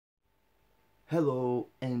Hello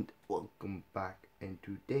and welcome back, and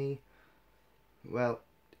today, well,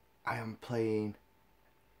 I am playing,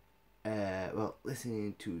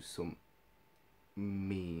 listening to some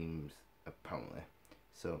memes apparently.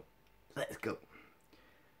 So, let's go.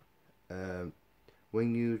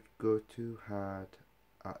 When you go too hard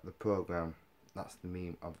at the program, that's the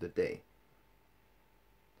meme of the day.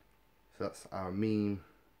 So that's our meme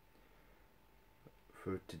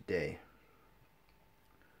for today.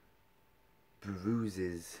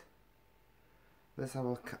 Bruises. Let's have a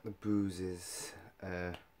look at the bruises.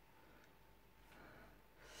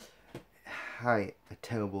 Hi, a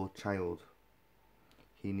terrible child.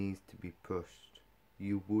 He needs to be pushed.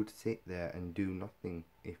 You would sit there and do nothing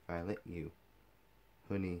if I let you.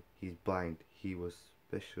 Honey, he's blind. He was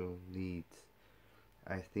special needs.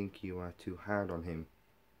 I think you are too hard on him.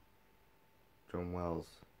 John Wells.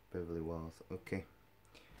 Beverly Wells. Okay.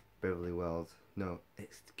 Beverly Wells. No,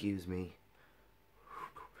 excuse me.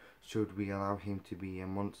 Should we allow him to be a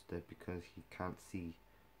monster because he can't see?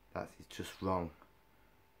 That's just wrong.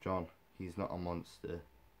 John, he's not a monster.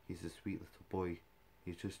 He's a sweet little boy.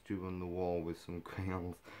 He's just drew on the wall with some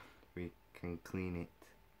crayons. We can clean it.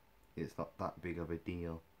 It's not that big of a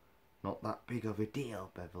deal. Not that big of a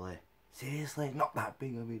deal, Beverly. Seriously, not that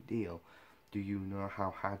big of a deal. Do you know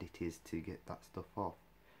how hard it is to get that stuff off?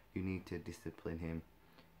 You need to discipline him.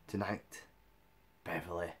 Tonight,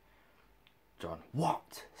 Beverly. John,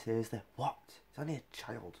 what? Seriously, what? He's only a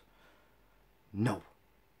child. No.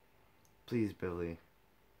 Please, Billy.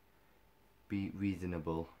 Be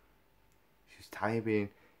reasonable. She's typing.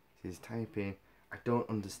 I don't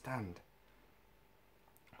understand.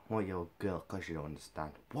 Well, you're a girl, cause you don't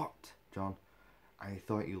understand. What, John? I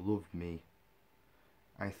thought you loved me.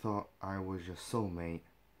 I thought I was your soulmate.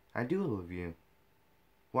 I do love you.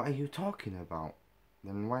 What are you talking about?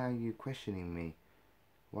 Then why are you questioning me?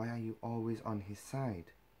 Why are you always on his side?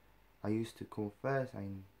 I used to come first. I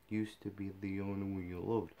used to be the only one you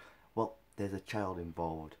loved. Well, there's a child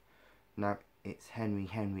involved. Now it's Henry.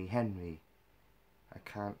 I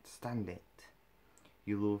can't stand it.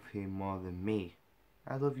 You love him more than me.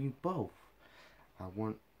 I love you both. I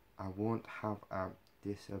won't have a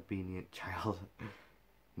disobedient child.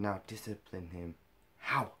 Now discipline him.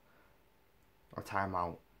 How? Or time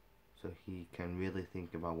out so he can really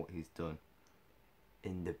think about what he's done.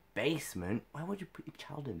 In the basement? Why would you put your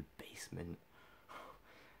child in the basement?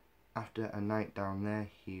 After a night down there,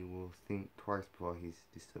 he will think twice before he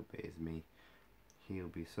disobeys me. He'll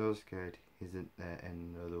be so scared. Isn't there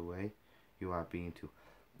another way? You are being too...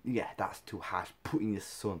 Yeah, that's too harsh. Putting your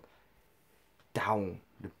son down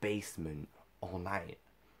the basement all night.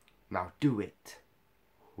 Now do it.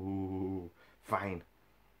 Ooh, fine.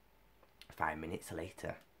 5 minutes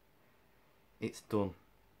later. It's done.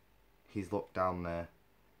 He's locked down there.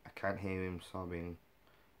 I can't hear him sobbing.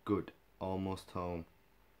 Good. Almost home.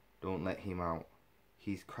 Don't let him out.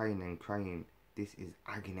 He's crying and crying. This is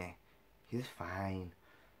agony. He's fine.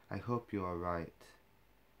 I hope you're alright.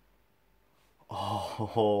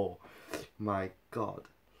 Oh my god.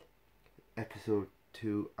 Episode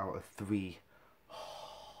 2 out of 3.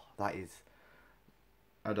 That is...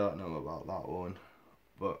 I don't know about that one.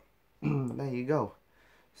 But there you go.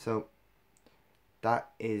 So... that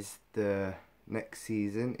is the next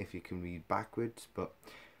season, if you can read backwards, but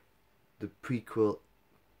the prequel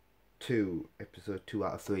 2, episode 2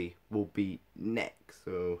 out of 3, will be next.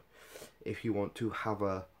 So if you want to have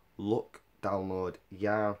a look, download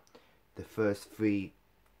Yeah. The first free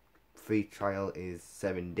trial is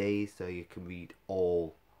 7 days, so you can read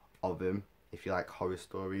all of them if you like horror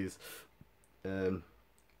stories. If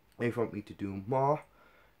you want me to do more,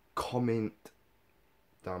 comment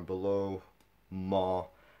down below more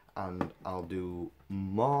and I'll do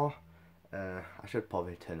more. I should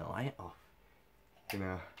probably turn the light off, you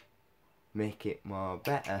know, make it more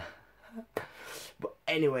better. But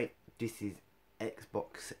anyway, this is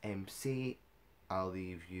Xbox MC. I'll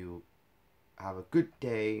leave you. Have a good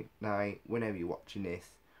day, night, whenever you're watching this.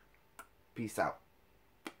 Peace out.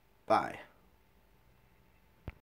 Bye.